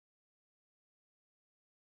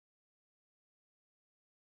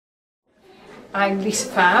I'm Lisa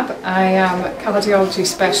Fab. I am a cardiology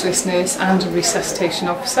specialist nurse and a resuscitation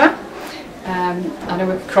officer, and I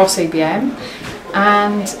work across ABM,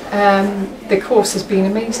 and the course has been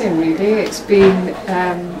amazing really. It's been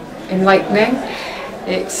enlightening.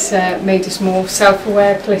 It's made us more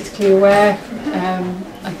self-aware, politically aware.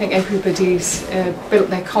 I think everybody's built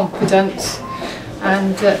their confidence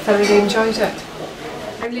and thoroughly enjoyed it.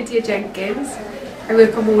 I'm Lydia Jenkins. I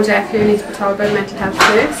work on ward F here in East Bartalba, mental health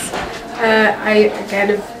nurse. I again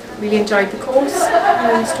have really enjoyed the course.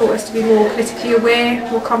 It's taught us to be more politically aware,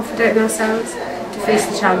 more confident in ourselves to face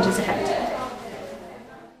the challenges ahead.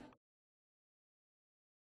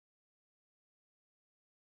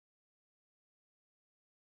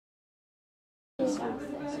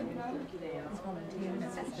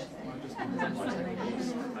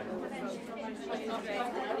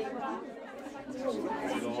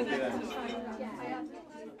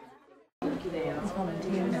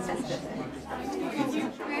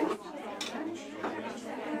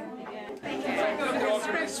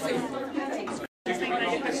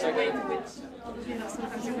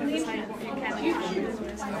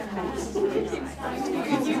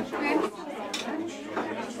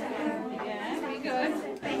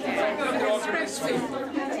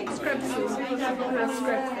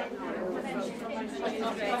 Scrub.